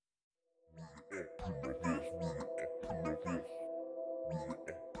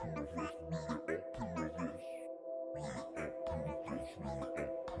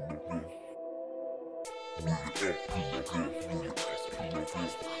Yo,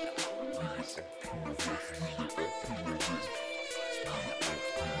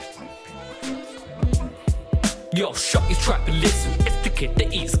 shut your trap and listen. It's the kid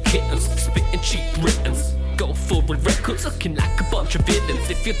that eats kittens, spitting cheap Britons. Go forward records looking like a bunch of villains.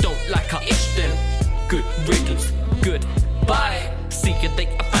 If you don't like our ish, then good riddance, goodbye. See you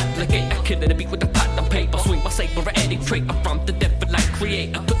later, alligator, killing a beat with a pad on paper. Swing my saber at any traitor, from the devil like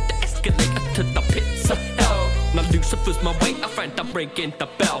creator. Put the escalator to the pits of hell. Now Lucifer's my way, I find I'm ringing the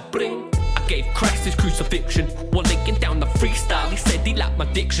bell. Bling. I gave Christ his crucifixion while laying down the freestyle. He said he liked my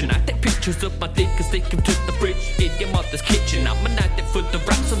diction. I take pictures of my dick and stick him to the fridge in your mother's kitchen. I'm an addict for the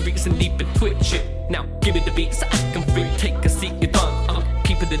rap, some reason been twitching. Now give me the beat so I can free. Take a seat, you're done. I'm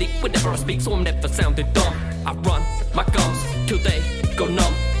keeping it deep whenever I speak, so I'm never sounding dumb. I run my gums till they go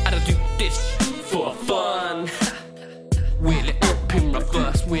numb. I don't do this for fun. Wheel it up in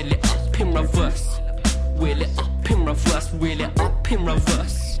reverse, wheel it up in reverse. Wheel it up in reverse, wheel it up in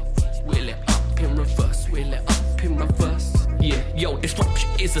reverse. Wheel it up in reverse, wheel it up in reverse. Yeah, yo, this rap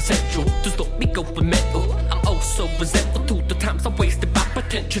shit is essential to stop me going mental. I'm also resentful to the times I wasted my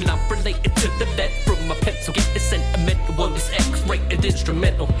potential. I'm related to the lead from my pencil. Get this sentimental on this X-rated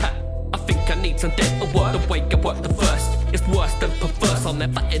instrumental. I think I need some dental work. The way I work the verse is worse than perverse. I'll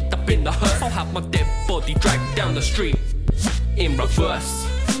never end up in the hearse. I'll have my dead body dragged down the street in reverse.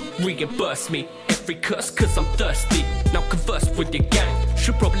 Reimburse me every curse cause I'm thirsty. Now converse with your gang.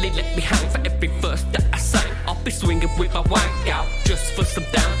 Should probably let me hang for every verse that I sang. I'll be swinging with my wank out just for some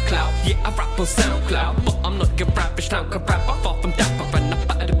down clout. Yeah, I rap on SoundCloud, but I'm not your average town crap. I'm far from dapper and I'm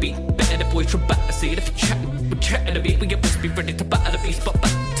better to be. Better the boys from batter seed. If you're chatting, we're chatting to me. We always be ready to batter the beast, but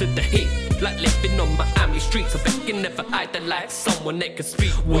back to the heat. Like living on Miami streets. I bet you never idolize someone that can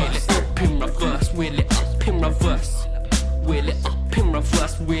speak. Wheel it up in reverse, wheel it up in reverse. Wheel it up in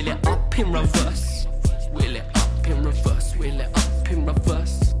reverse, wheel it up in reverse. Wheel it up in reverse, wheel it up in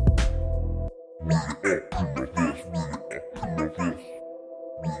reverse.